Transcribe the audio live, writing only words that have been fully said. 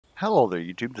Hello there,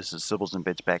 YouTube. This is Sibbles and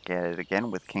Bits back at it again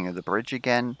with King of the Bridge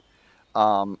again.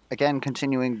 Again,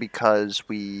 continuing because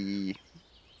we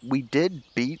did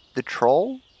beat the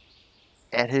troll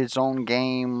at his own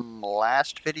game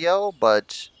last video,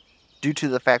 but due to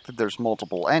the fact that there's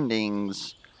multiple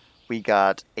endings, we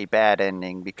got a bad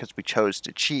ending because we chose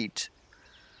to cheat.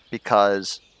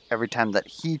 Because every time that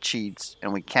he cheats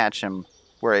and we catch him,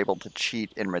 we're able to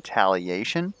cheat in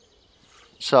retaliation.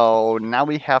 So now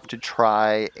we have to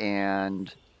try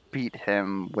and beat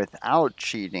him without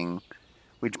cheating,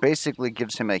 which basically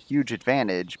gives him a huge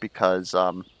advantage because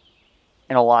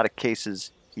in a lot of cases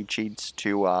he cheats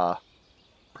to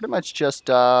pretty much just,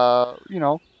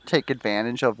 take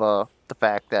advantage of the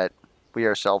fact that we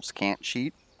ourselves can't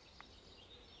cheat.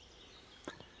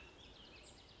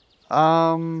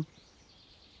 Um,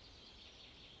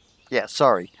 yeah,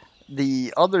 sorry.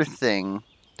 The other thing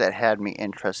that had me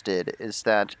interested is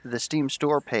that the Steam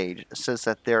store page says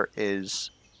that there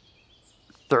is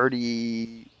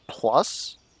 30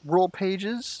 plus rule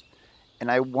pages, and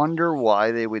I wonder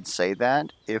why they would say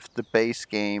that if the base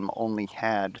game only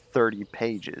had 30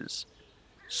 pages.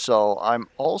 So I'm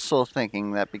also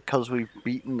thinking that because we've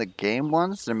beaten the game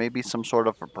once, there may be some sort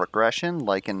of a progression,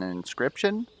 like an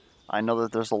inscription. I know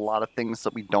that there's a lot of things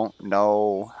that we don't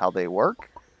know how they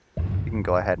work. You can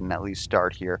go ahead and at least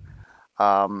start here.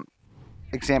 Um,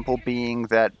 Example being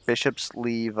that bishops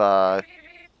leave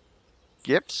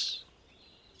gifts.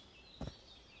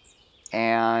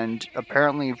 And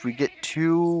apparently if we get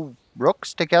two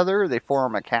rooks together, they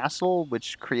form a castle,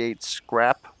 which creates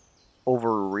scrap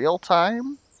over real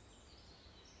time.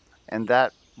 And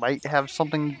that might have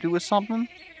something to do with something.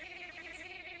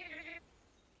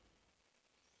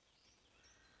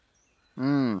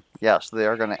 Yes, they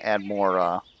are going to add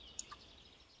more,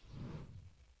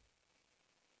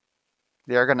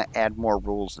 they are going to add more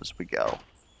rules as we go.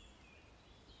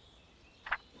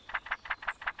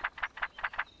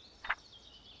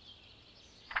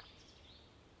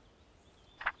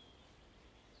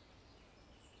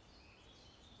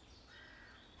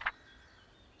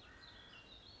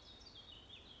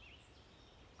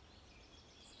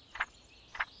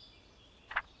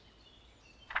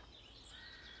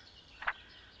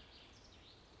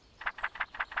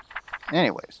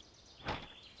 Anyways,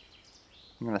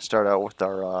 I'm going to start out with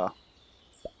our,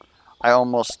 I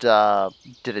almost did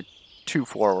a 2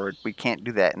 forward. We can't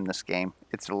do that in this game.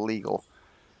 It's illegal.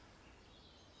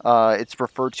 It's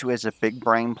referred to as a big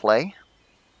brain play.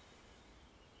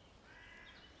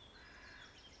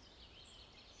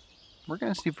 We're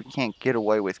going to see if we can't get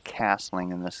away with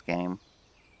castling in this game.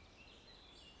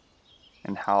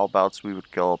 And how abouts we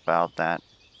would go about that.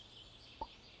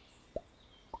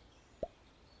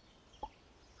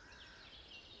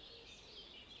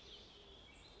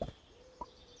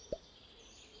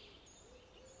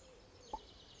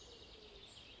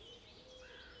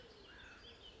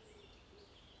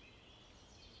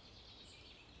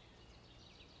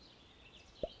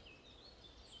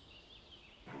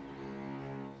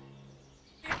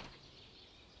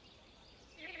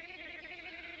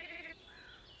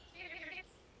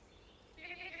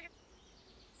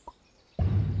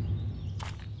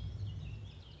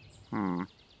 Hmm.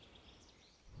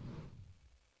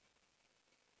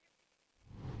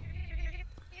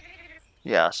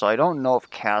 Yeah, so I don't know if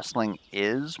castling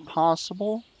is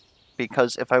possible,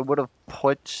 because if I would have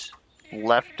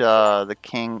left the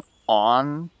king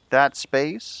on that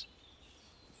space,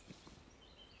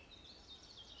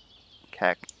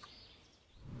 heck,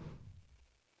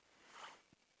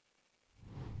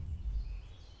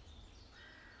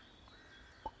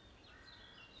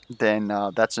 then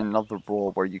that's another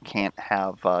rule where you can't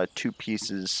have two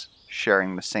pieces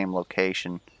sharing the same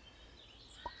location.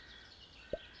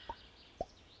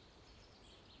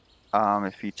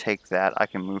 If you take that, I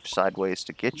can move sideways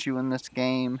to get you in this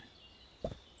game.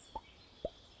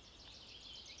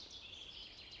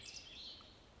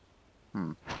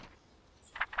 Hmm.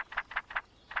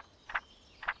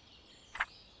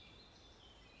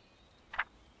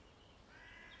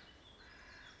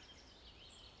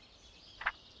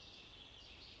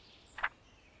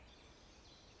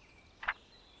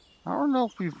 I don't know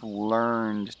if we've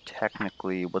learned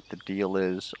technically what the deal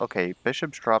is. Okay,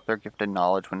 bishops drop their gifted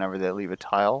knowledge whenever they leave a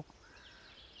tile.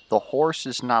 The horse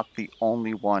is not the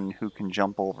only one who can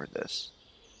jump over this.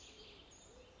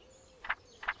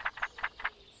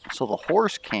 So the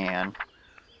horse can.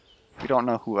 We don't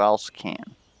know who else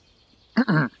can.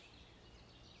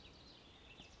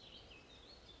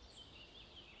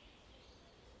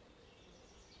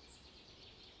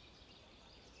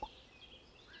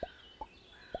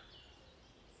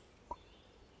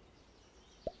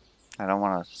 I don't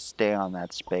want to stay on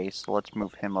that space, so let's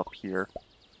move him up here.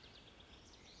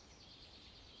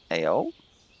 Ayo.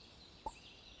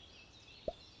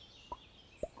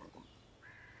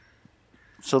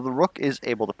 So the rook is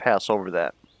able to pass over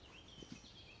that.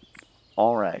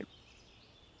 Alright.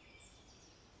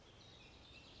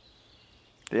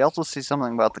 They also see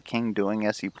something about the king doing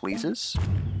as he pleases.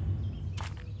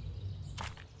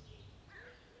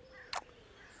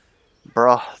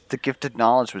 Bruh, the gifted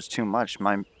knowledge was too much.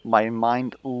 My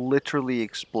mind literally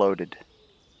exploded.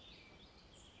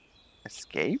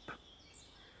 Escape?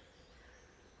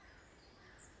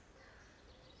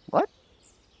 What?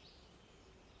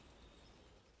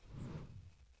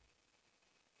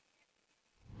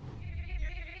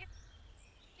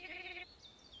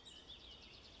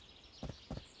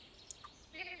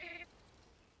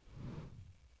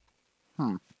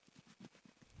 Hmm.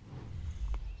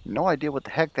 No idea what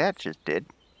the heck that just did.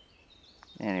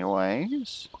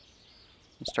 Anyways,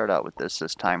 let's start out with this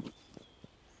time.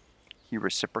 He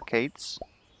reciprocates.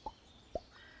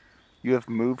 You have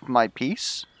moved my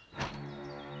piece?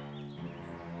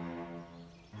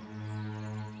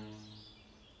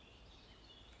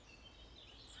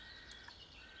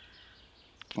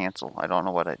 Cancel. I don't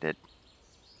know what I did.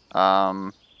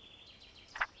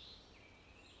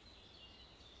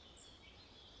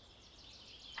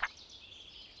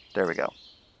 There we go.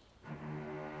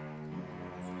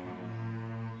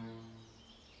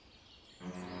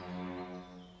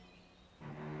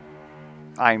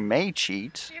 I may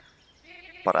cheat,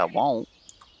 but I won't.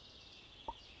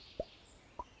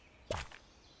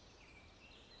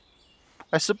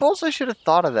 I suppose I should have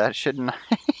thought of that, shouldn't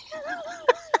I?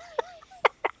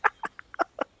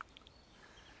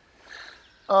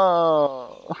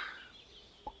 Oh.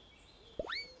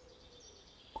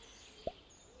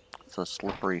 It's a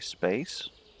slippery space.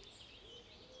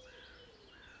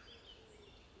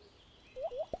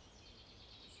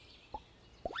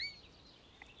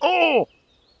 Oh!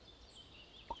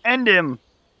 End him!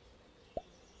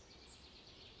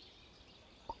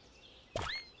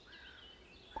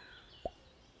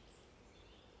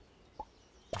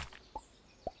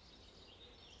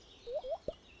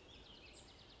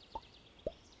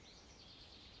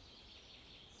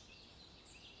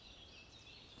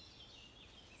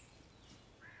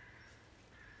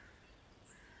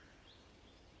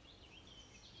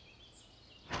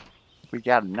 We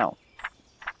gotta know.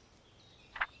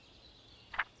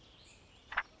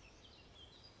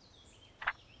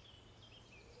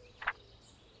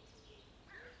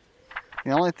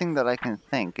 The only thing that I can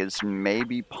think is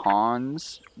maybe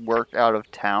pawns work out of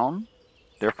town,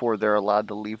 therefore they're allowed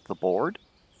to leave the board.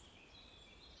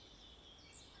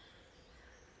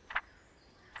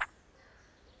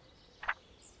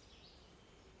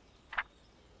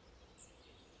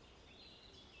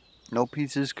 No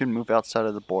pieces can move outside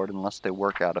of the board unless they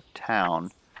work out of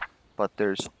town. But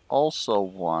there's also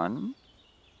one.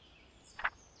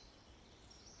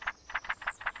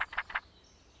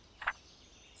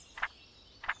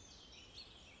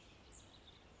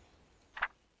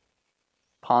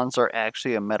 Pawns are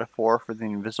actually a metaphor for the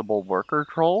invisible worker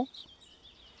trolls.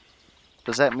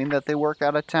 Does that mean that they work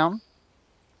out of town?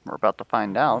 We're about to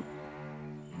find out.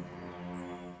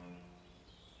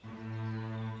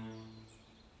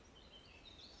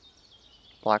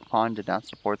 Black Pawn did not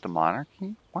support the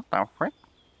monarchy? What the frick?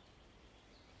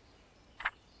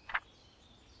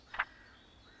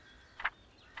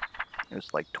 It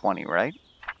was like 20, right?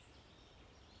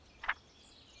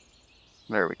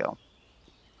 There we go.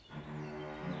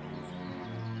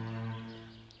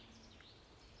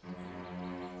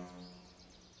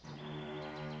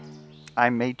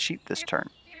 I may cheat this turn.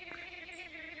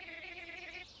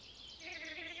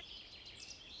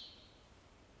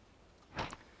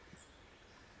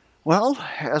 Well,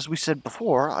 as we said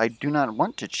before, I do not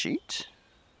want to cheat.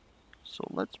 So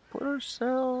let's put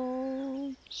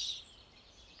ourselves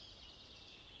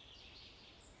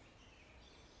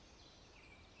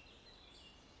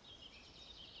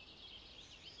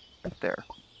right there.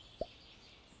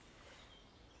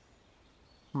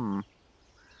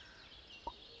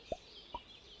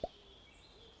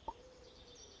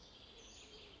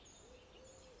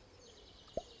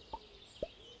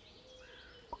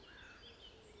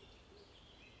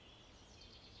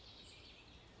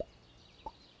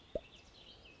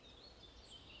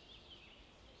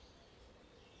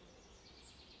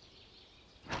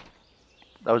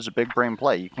 That was a big brain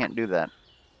play. You can't do that.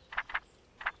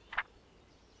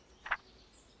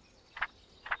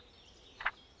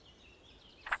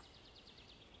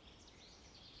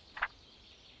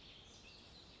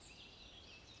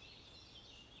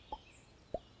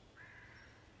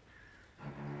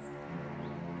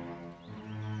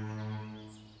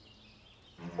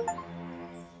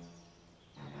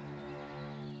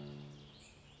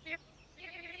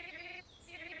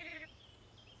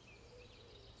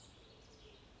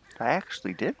 I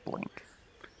actually did blink.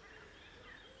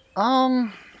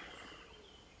 A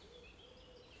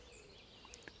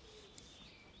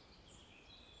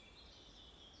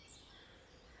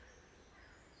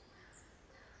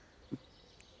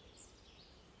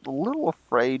little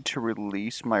afraid to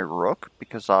release my rook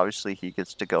because obviously he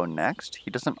gets to go next.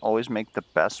 He doesn't always make the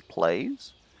best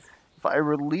plays. If I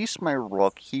release my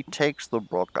rook, he takes the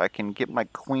rook. I can get my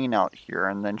queen out here,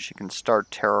 and then she can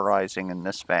start terrorizing in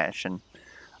this fashion.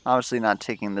 Obviously not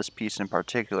taking this piece in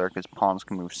particular because pawns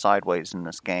can move sideways in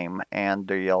this game, and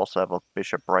there you also have a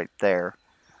bishop right there.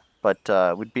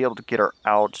 But we'd be able to get her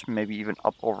out, maybe even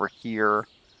up over here,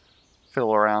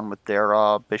 fiddle around with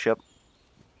their bishop.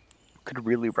 Could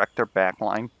really wreck their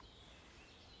backline.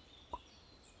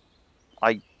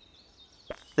 I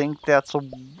think that's a...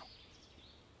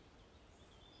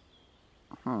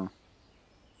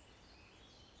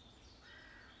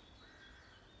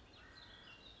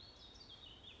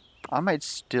 I might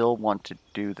still want to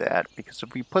do that, because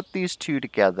if we put these two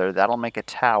together, that'll make a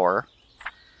tower.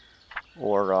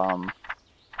 Or,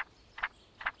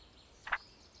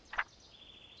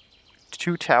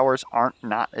 two towers aren't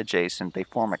not adjacent, they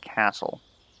form a castle.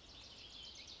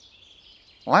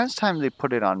 Last time they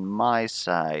put it on my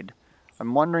side,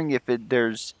 I'm wondering if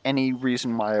there's any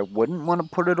reason why I wouldn't want to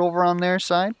put it over on their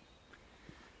side.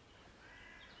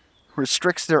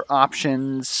 Restricts their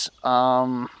options.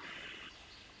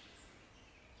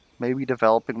 Maybe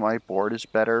developing my board is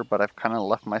better, but I've kind of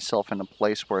left myself in a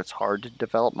place where it's hard to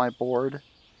develop my board.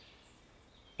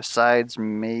 Besides,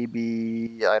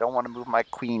 maybe I don't want to move my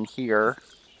queen here,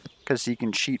 because he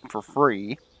can cheat for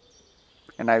free,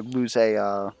 and I lose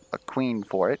a queen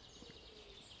for it.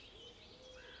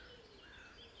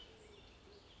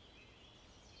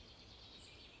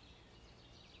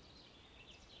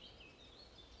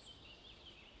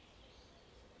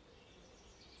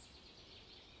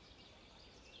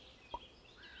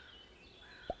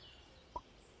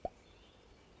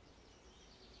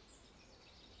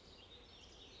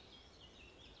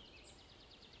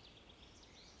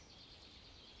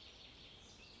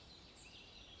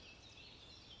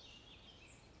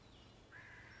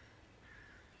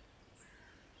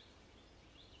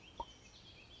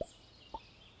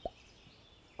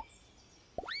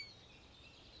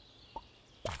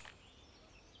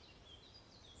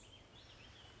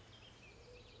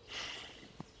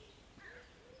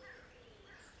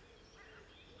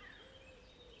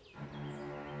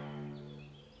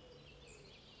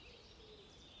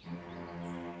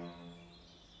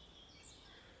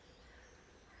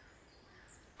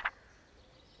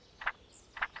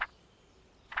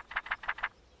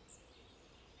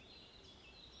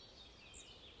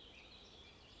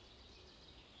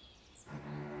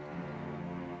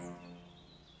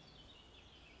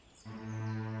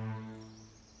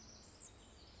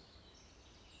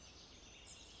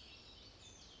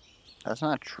 That's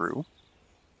not true.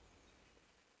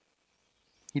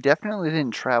 He definitely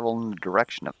didn't travel in the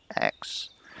direction of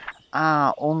X.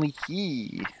 Ah, only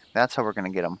he. That's how we're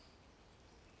going to get him.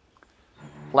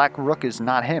 Black Rook is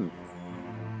not him.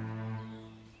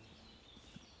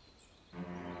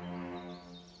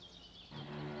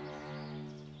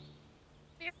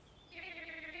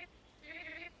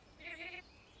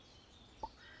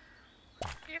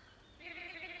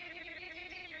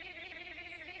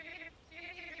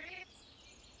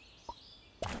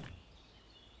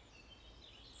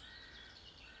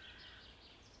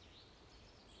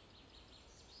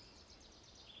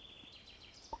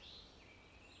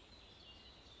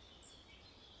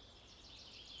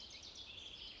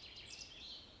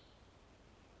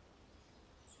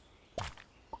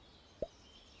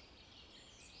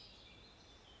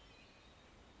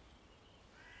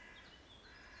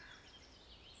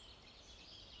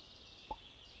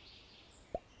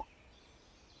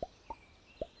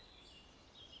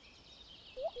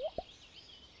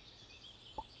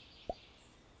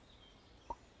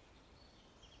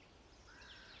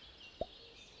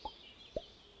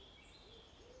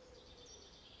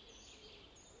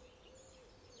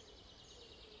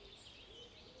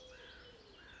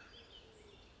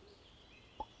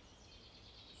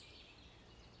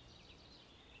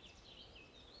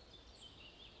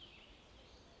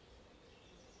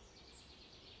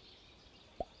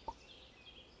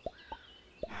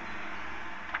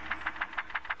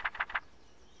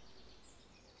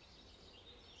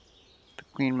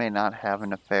 The queen may not have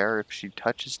an affair. If she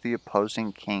touches the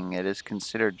opposing king, it is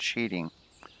considered cheating.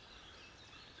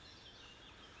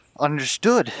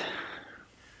 Understood.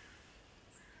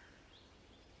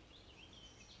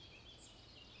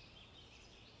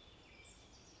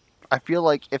 I feel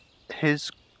like if his...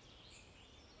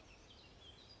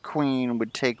 queen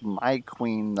would take my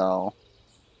queen, though.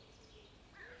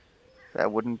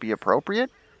 That wouldn't be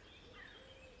appropriate?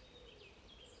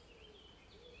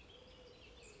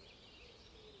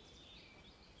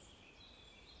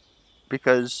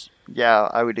 Because, yeah,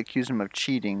 I would accuse him of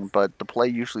cheating, but the play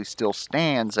usually still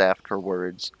stands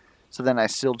afterwards, so then I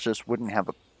still just wouldn't have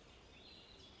a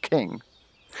king.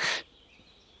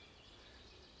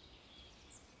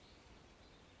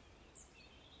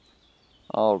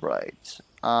 Alright.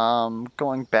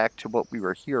 Going back to what we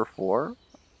were here for.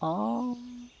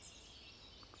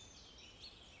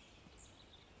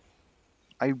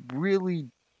 I really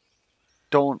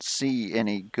don't see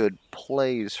any good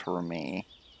plays for me.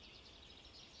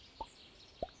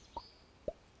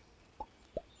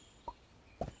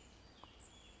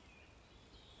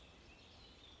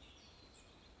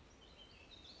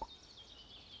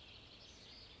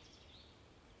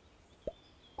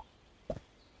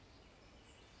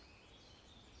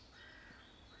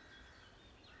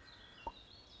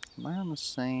 Am I on the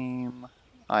same?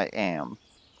 I am.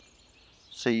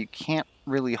 So you can't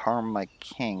really harm my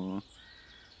king.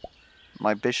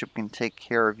 My bishop can take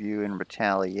care of you in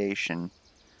retaliation.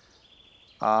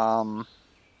 How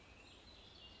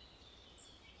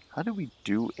do we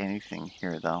do anything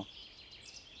here, though?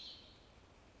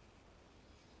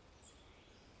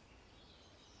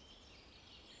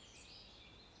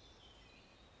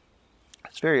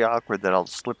 It's very awkward that all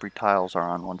the slippery tiles are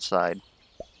on one side.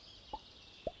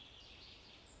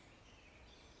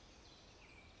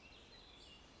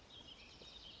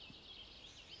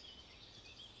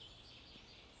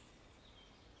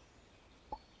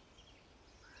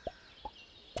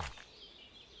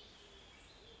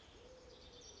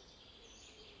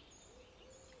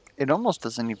 It almost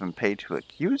doesn't even pay to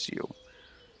accuse you.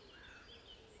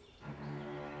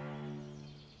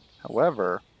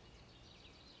 However,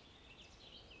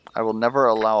 I will never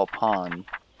allow a pawn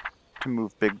to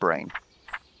move big brain.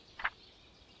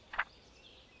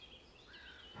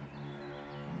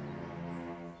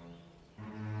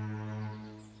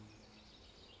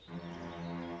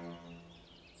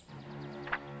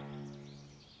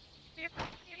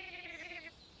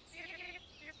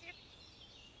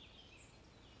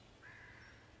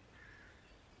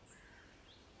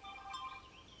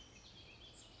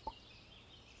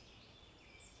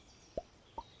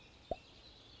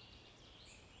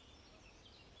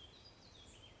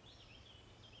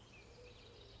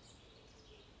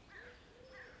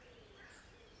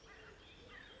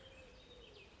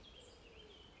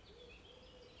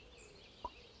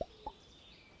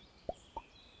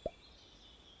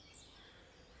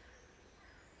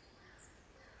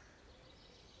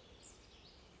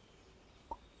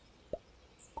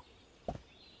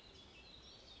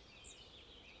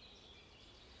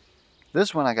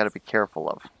 This one I gotta be careful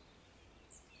of.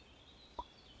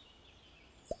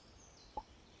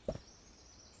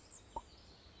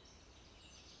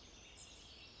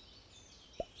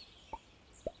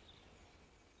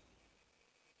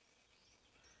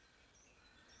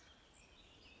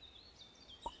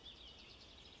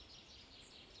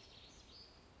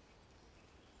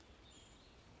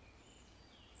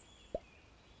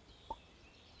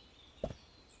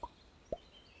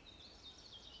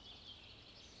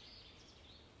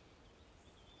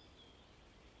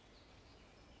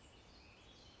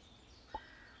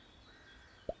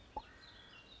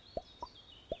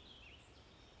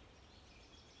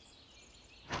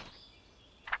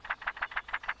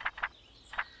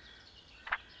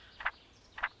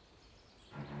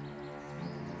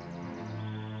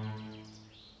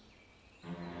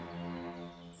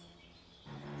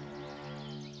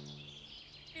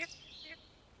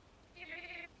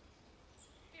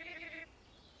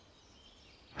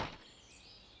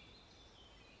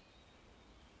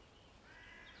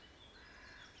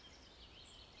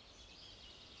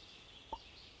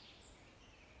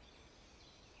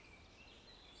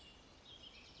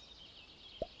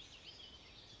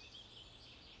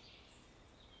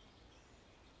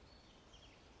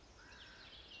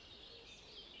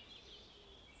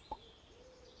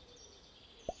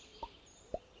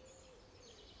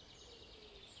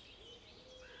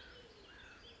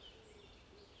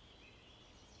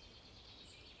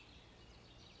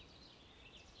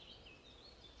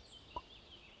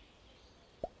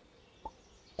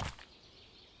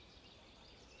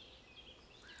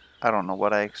 I don't know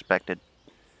what I expected.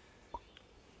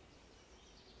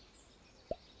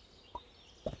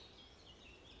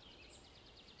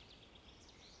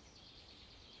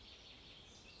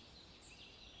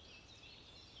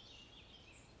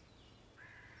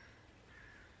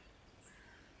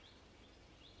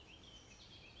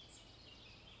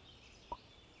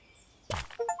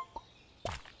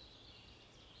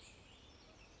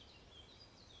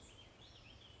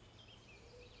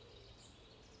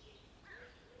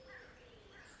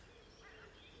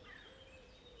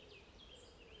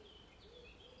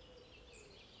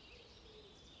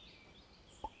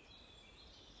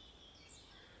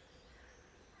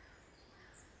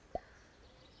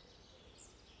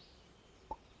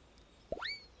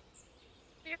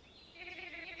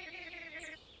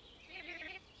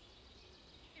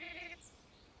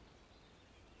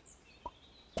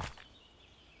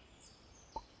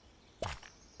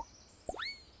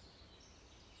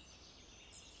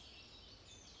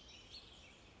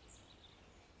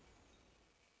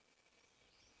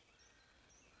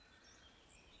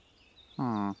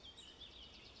 I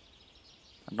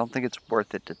don't think it's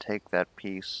worth it to take that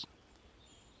piece.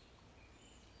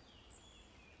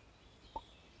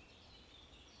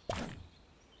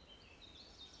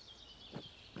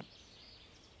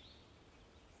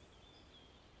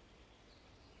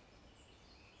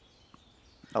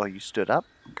 Oh, you stood up?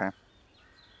 Okay.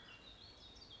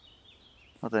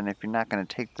 Well then, if you're not going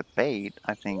to take the bait,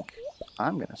 I think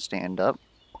I'm going to stand up.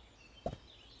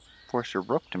 Force your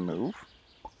rook to move.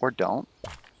 Or don't.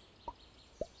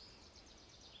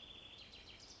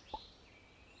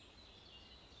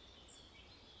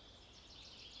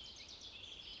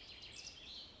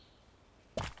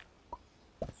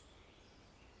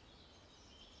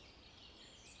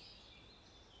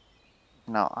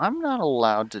 Now, I'm not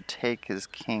allowed to take his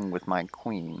king with my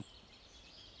queen.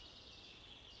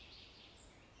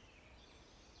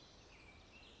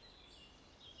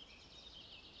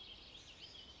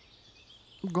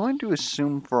 I'm going to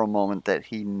assume for a moment that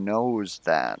he knows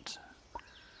that.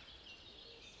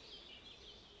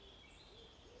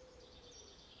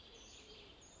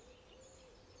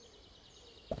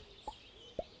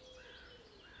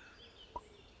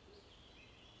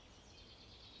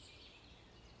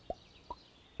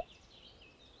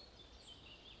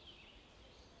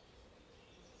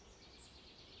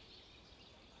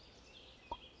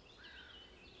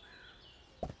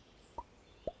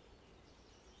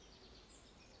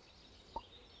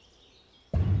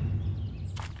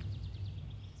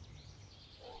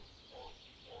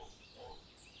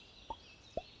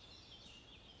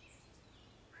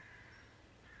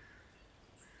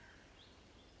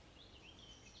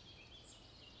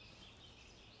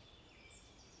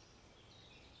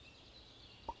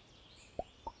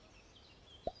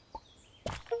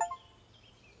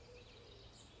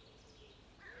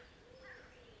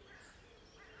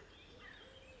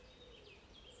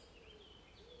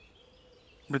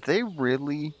 Were they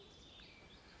really?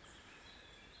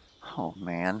 Oh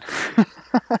man.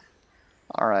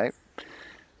 Alright.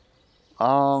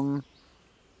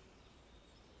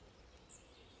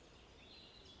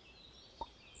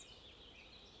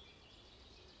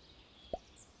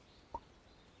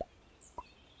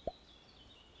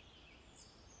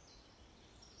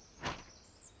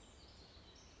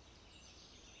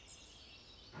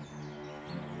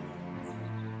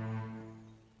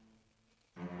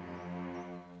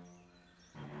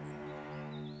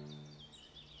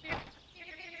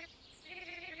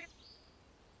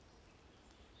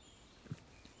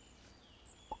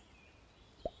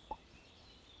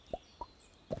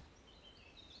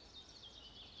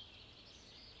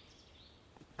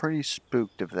 Pretty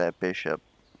spooked of that bishop.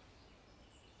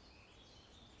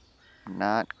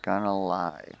 Not gonna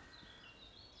lie.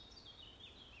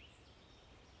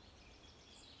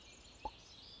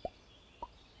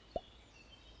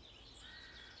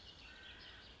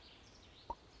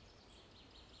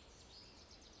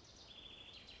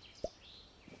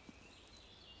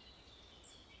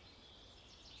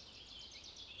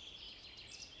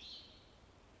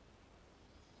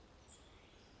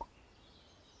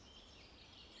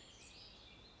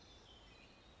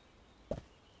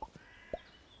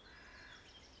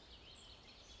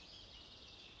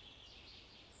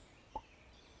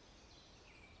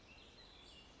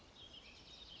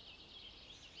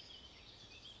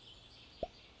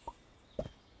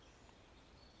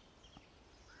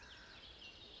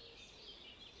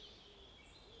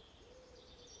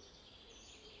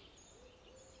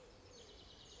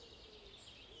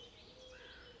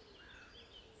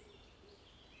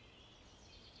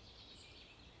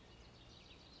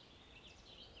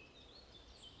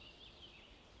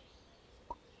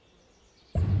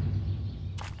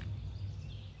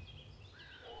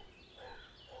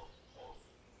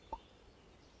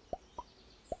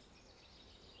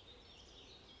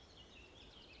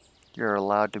 You're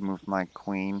allowed to move my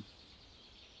queen.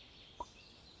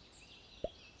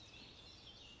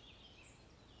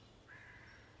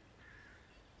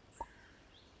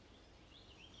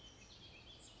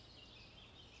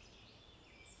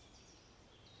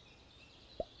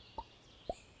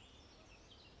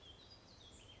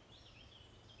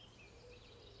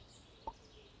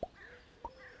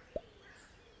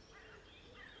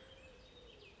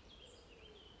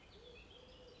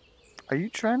 Are you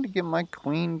trying to get my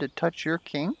queen to touch your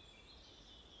king?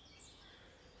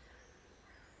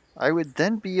 I would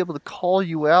then be able to call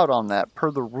you out on that per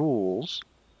the rules.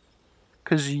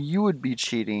 Because you would be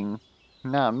cheating,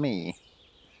 not me.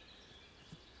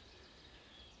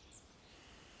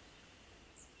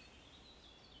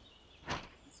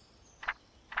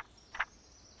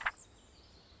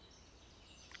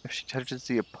 If she touches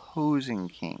the opposing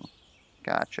king.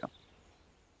 Gotcha.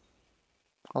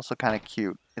 Also kind of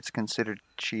cute. It's considered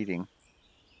cheating.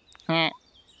 I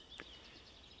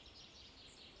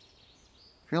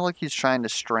feel like he's trying to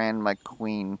strand my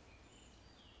queen.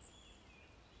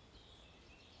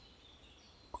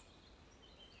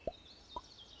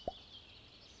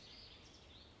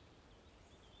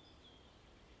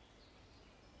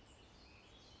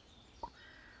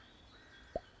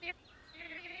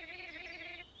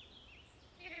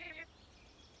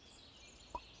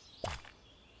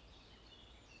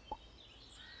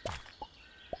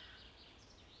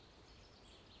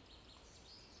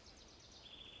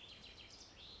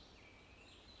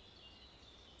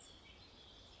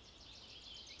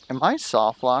 Am I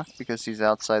soft locked because he's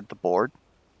outside the board?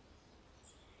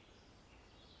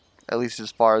 At least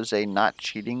as far as a not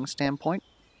cheating standpoint?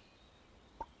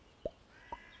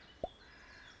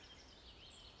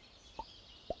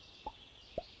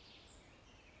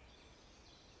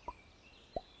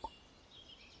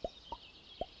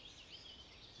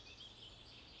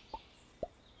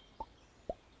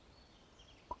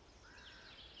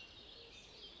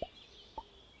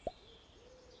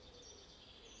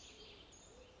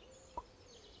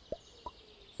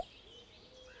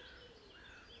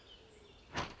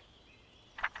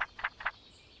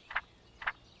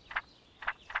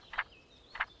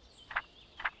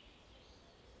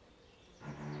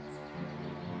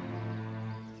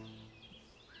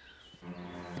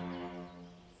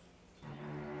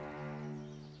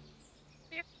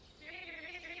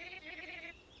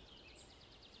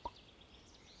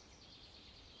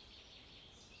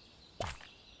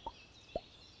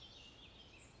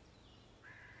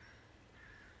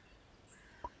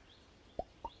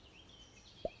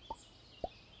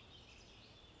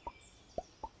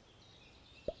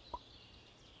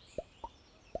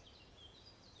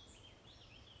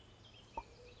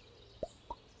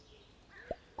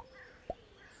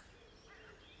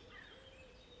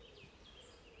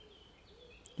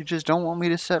 You just don't want me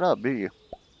to set up, do you?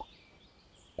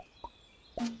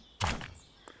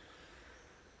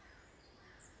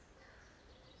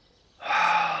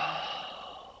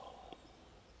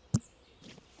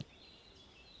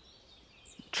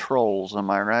 Trolls,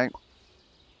 am I right?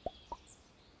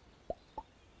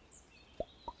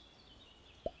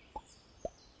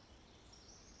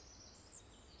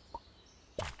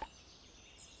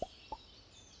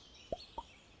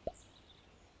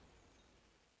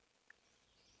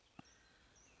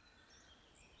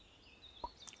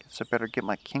 Guess I better get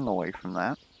my king away from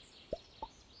that.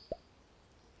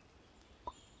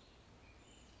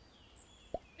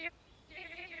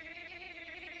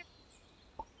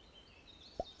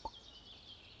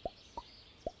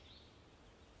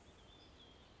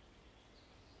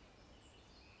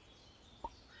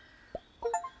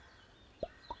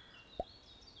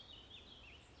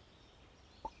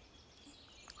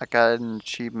 I got an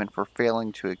achievement for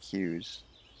failing to accuse.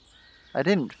 I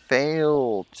didn't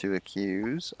fail to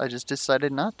accuse, I just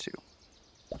decided not to.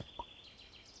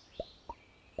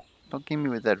 Don't give me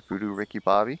with that voodoo Ricky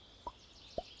Bobby.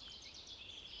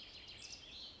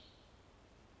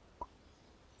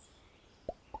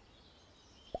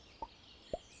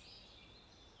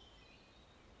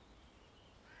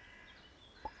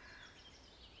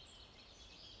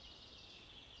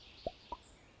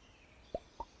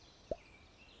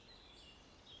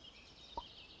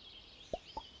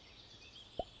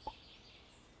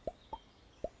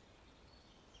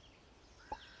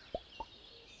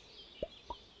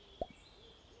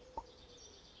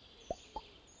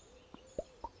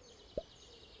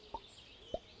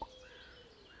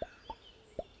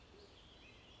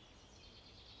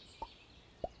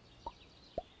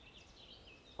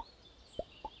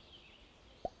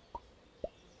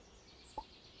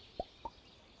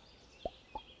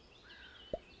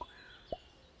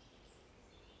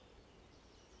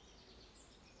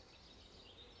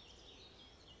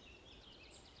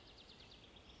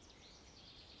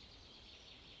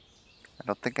 I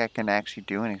don't think I can actually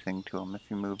do anything to him if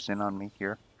he moves in on me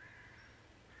here.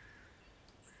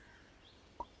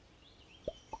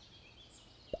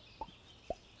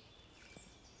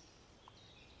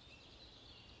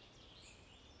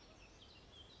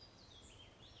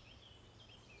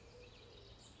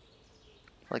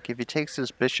 Like, if he takes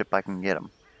this bishop, I can get him.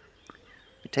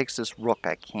 If he takes this rook,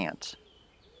 I can't.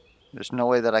 There's no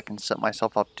way that I can set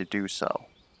myself up to do so.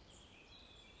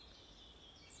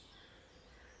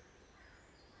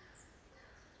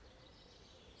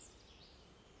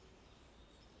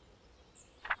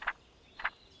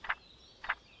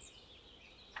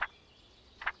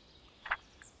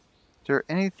 Is there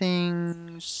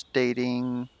anything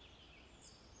stating...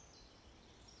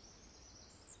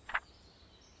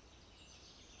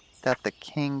 that the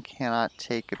king cannot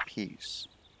take a piece.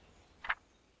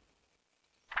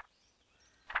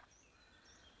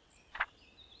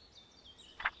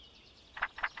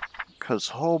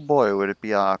 Because, oh boy, would it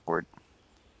be awkward.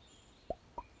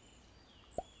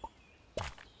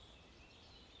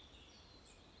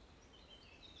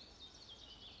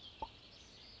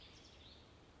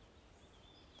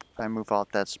 If I move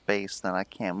out that space, then I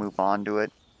can't move on to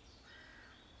it.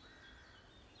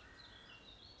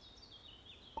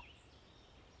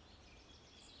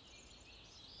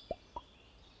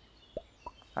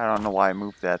 I don't know why I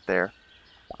moved that there.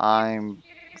 I'm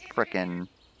frickin'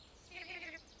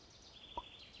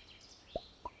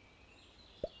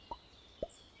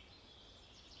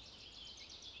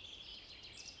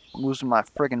 losing my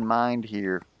friggin' mind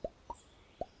here.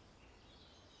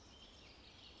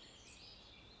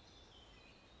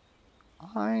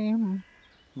 I'm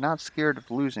not scared of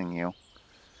losing you.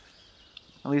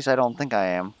 At least I don't think I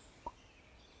am.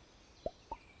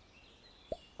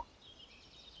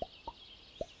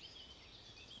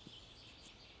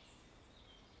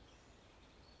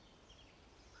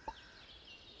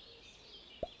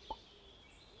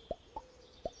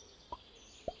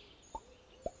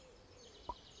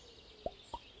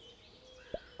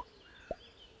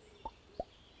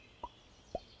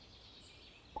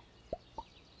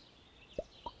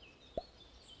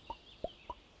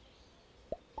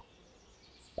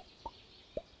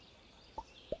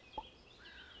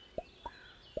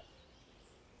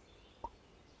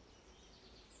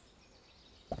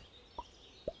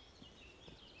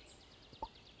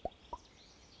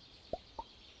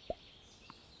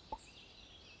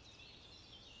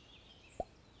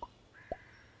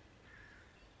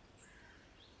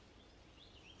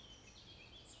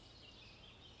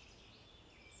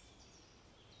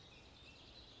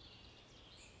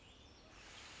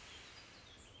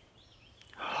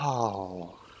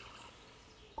 Oh.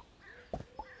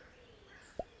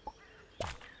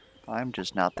 I'm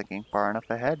just not thinking far enough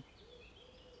ahead.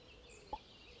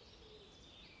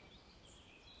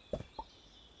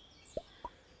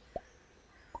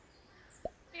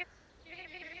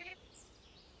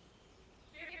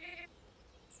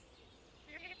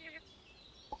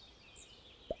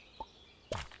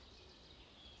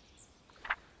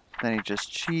 Then he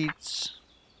just cheats.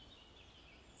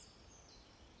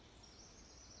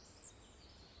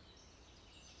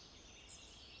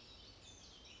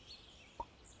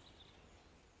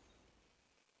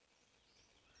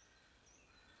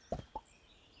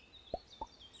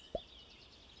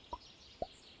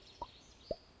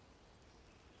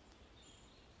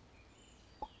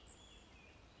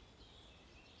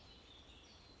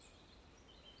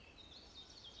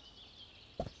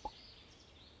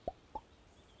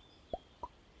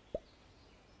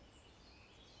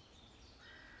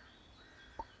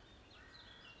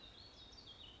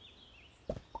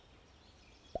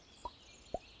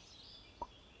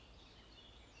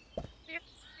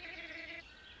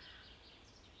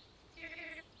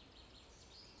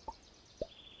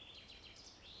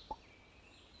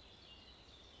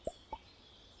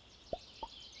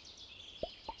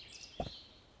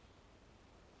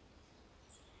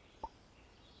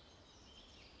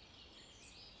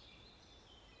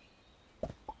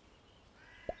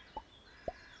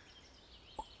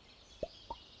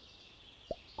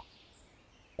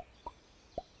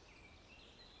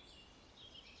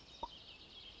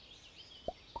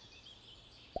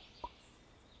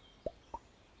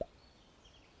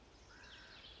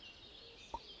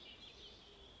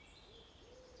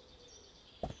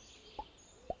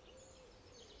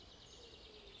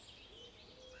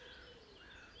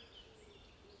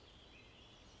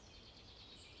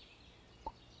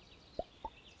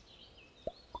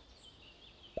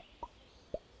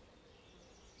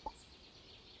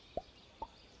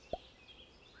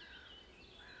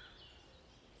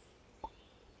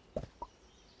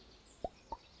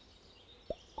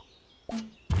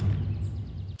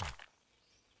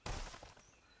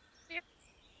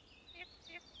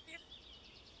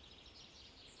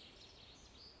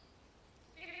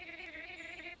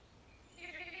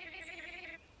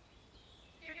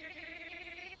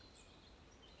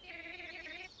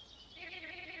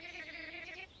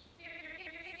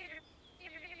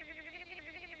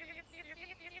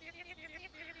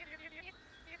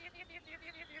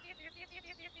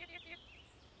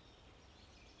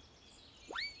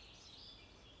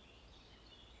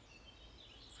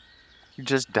 You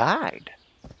just died.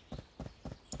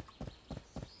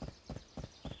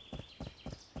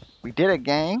 We did it,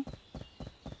 gang.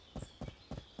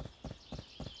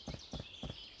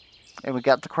 And we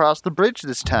got to cross the bridge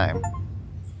this time.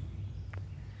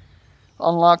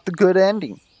 Unlock the good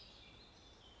ending.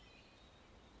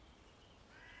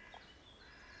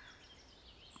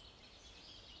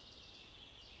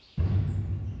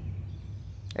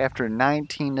 after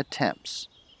 19 attempts.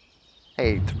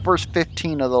 Hey, the first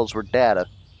 15 of those were data.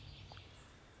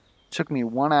 Took me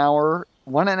 1 hour,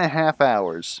 1.5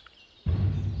 hours.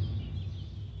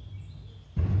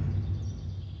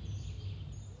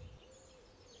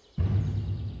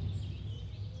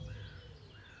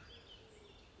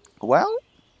 Well,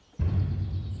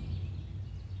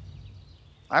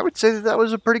 I would say that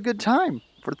was a pretty good time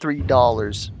for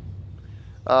 $3.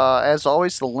 As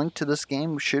always, the link to this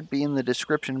game should be in the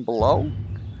description below.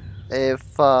 If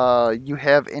you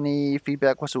have any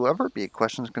feedback whatsoever, be it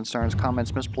questions, concerns,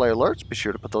 comments, misplay alerts, be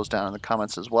sure to put those down in the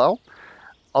comments as well.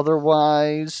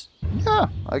 Otherwise, yeah,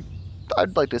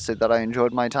 I'd like to say that I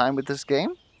enjoyed my time with this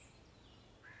game.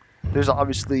 There's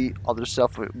obviously other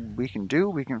stuff we can do.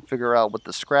 We can figure out what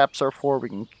the scraps are for. We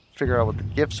can figure out what the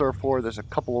gifts are for. There's a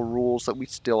couple of rules that we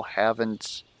still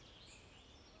haven't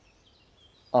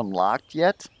unlocked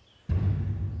yet.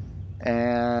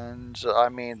 And I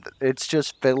mean, it's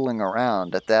just fiddling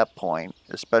around at that point,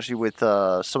 especially with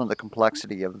some of the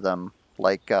complexity of them,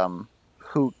 like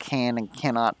who can and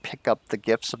cannot pick up the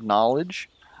gifts of knowledge.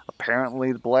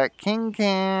 Apparently, the Black King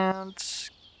can't.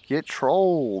 Get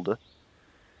trolled.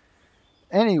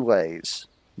 Anyways,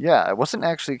 yeah, I wasn't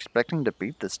actually expecting to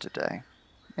beat this today.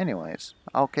 Anyways,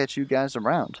 I'll catch you guys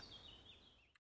around.